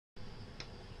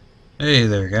Hey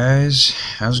there guys,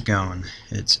 how's it going?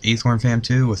 It's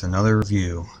ATHORNFAM2 with another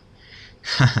review.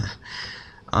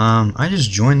 I just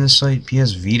joined this site,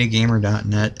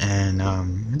 psvitagamer.net,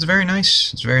 and it's very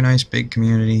nice. It's a very nice big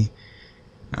community.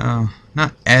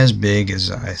 Not as big as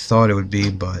I thought it would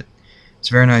be, but it's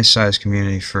a very nice sized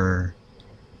community for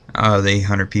the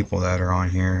 800 people that are on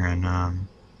here, and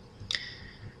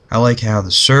I like how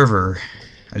the server,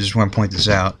 I just want to point this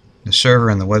out, the server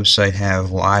and the website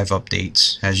have live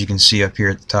updates, as you can see up here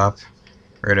at the top,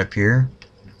 right up here.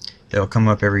 They'll come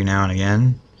up every now and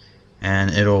again, and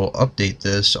it'll update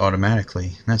this automatically.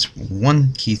 And that's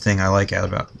one key thing I like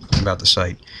about the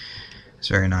site. It's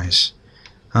very nice.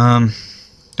 Don't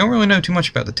really know too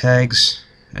much about the tags.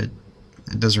 It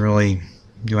doesn't really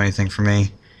do anything for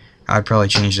me. I'd probably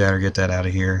change that or get that out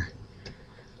of here.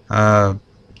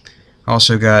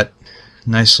 Also got a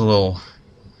nice little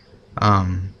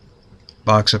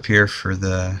box up here for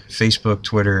the Facebook,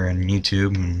 Twitter, and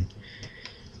YouTube, and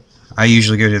I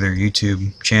usually go to their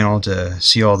YouTube channel to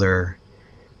see all their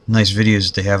nice videos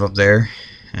that they have up there,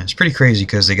 and it's pretty crazy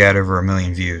because they got over 1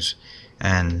 million views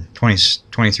and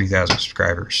 23,000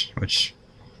 subscribers, which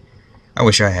I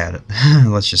wish I had it.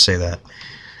 Let's just say that.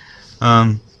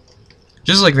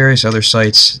 Just like various other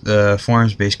sites, the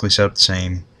forums basically set up the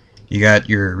same. You got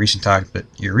your recent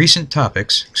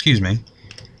topics, excuse me,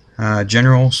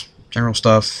 general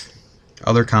stuff,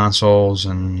 other consoles,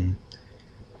 and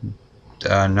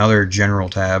another general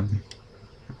tab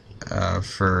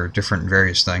for different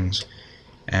various things,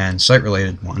 and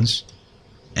site-related ones.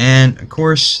 And of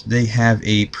course, they have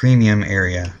a premium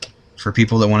area for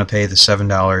people that want to pay the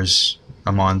 $7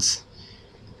 a month,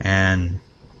 and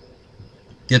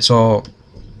they just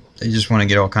want to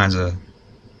get all kinds of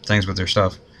things with their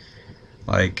stuff.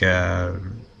 Like, I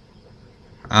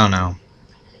don't know.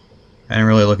 I didn't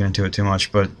really look into it too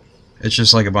much, but it's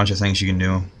just like a bunch of things you can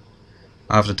do.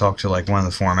 I'll have to talk to like one of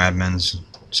the forum admins,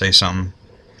 say something.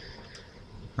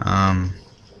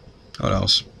 What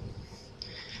else?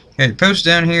 Okay, post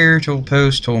down here,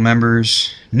 total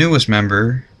members, newest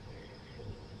member,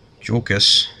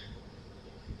 Jolkus,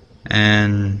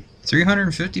 and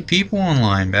 350 people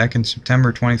online back in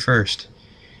September 21st.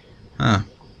 Huh.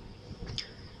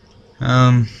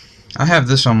 I have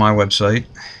this on my website.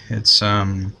 It's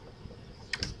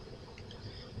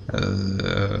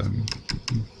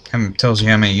tells you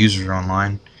how many users are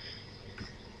online.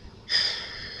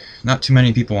 Not too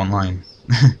many people online.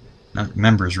 Not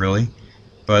members really,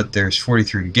 but there's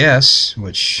 43 guests,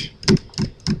 which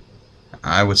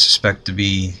I would suspect to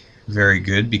be very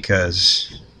good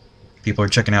because people are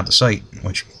checking out the site,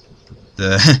 which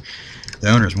the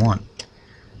owners want.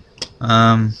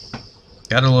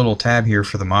 Got a little tab here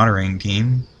for the moderating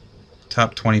team,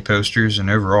 top 20 posters and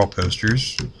overall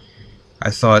posters. I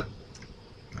thought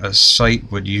a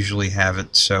site would usually have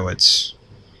it so it's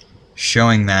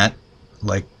showing that,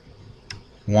 like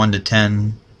 1 to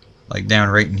 10, like down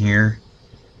right in here,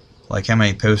 like how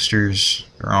many posters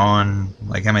are on,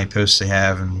 like how many posts they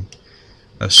have, and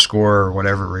a score or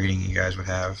whatever rating you guys would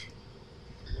have.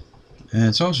 And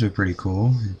it's also pretty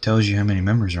cool. It tells you how many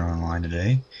members are online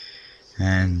today,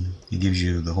 and it gives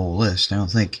you the whole list. I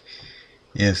don't think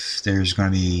if there's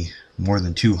going to be more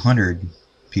than 200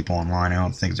 people online, I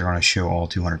don't think they're going to show all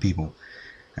 200 people.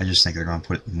 I just think they're going to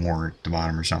put more at the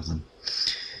bottom or something.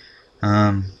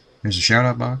 There's a shout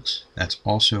out box. That's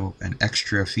also an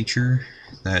extra feature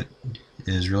that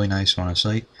is really nice on a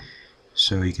site,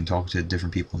 so you can talk to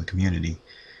different people in the community.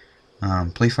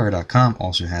 Playfire.com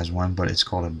also has one, but it's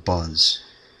called a buzz,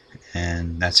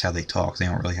 and that's how they talk. They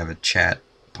don't really have a chat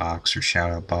box or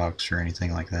shout out box or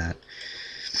anything like that.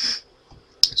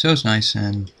 So it's nice,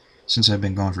 and since I've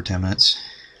been going for 10 minutes,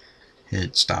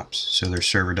 it stops, so their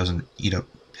server doesn't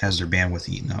has their bandwidth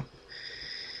eaten up.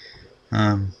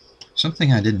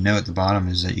 Something I didn't know at the bottom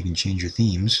is that you can change your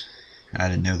themes. I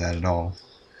didn't know that at all,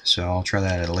 so I'll try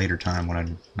that at a later time when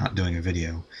I'm not doing a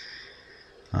video.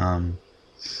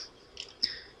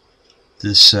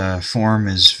 This forum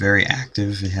is very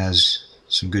active. It has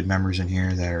some good members in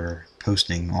here that are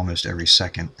posting almost every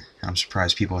second. I'm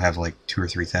surprised people have like 2,000 or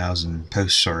 3,000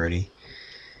 posts already.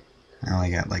 I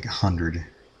only got like 100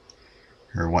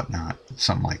 or whatnot,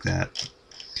 something like that.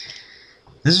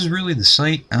 This is really the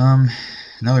site.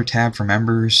 Another tab for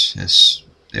members.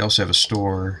 They also have a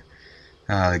store.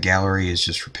 The gallery is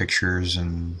just for pictures,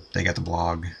 and they got the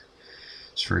blog.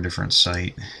 It's for a different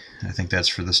site. I think that's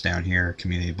for this down here,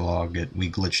 community blog at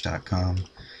weglitch.com.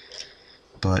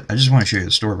 But I just want to show you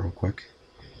the store real quick.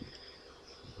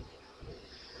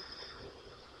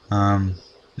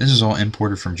 This is all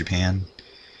imported from Japan.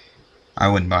 I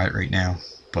wouldn't buy it right now,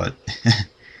 but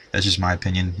That's just my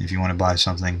opinion. If you want to buy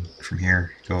something from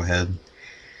here, go ahead.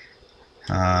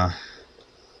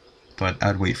 But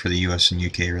I'd wait for the US and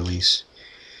UK release.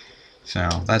 So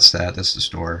that's that. That's the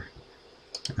store.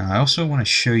 I also want to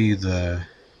show you the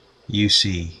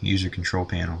UC, user control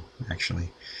panel,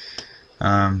 actually.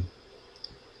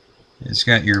 It's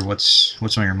got your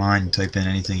what's on your mind. Type in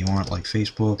anything you want, like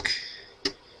Facebook.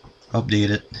 Update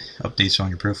it. Updates on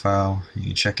your profile. You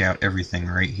can check out everything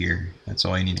right here. That's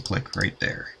all you need to click right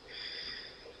there.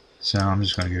 So I'm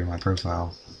just going to go to my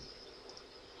profile.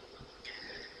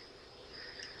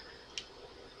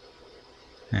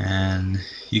 And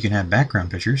you can have background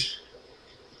pictures.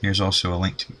 Here's also a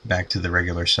link back to the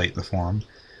regular site, the forum.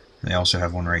 They also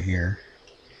have one right here.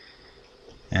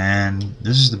 And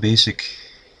this is the basic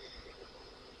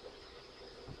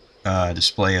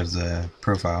display of the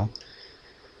profile.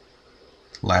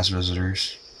 Last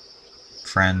visitors,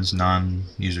 friends, none,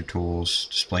 user tools,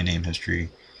 display name history,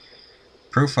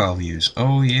 profile views.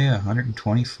 Oh yeah,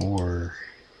 124.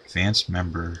 Advanced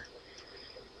member.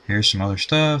 Here's some other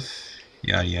stuff.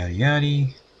 Yada yada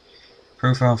yada.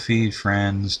 Profile feed,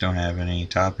 friends, don't have any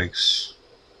topics.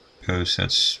 Posts,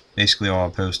 that's basically all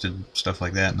I posted, stuff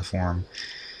like that in the forum.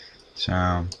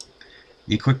 So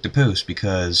be quick to post,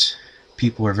 because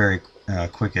people are very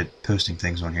quick at posting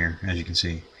things on here, as you can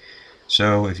see.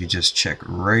 So if you just check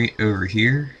right over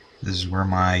here, this is where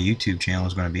my YouTube channel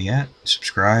is going to be at.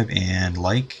 Subscribe and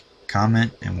like,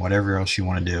 comment, and whatever else you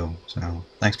want to do. So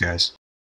thanks guys.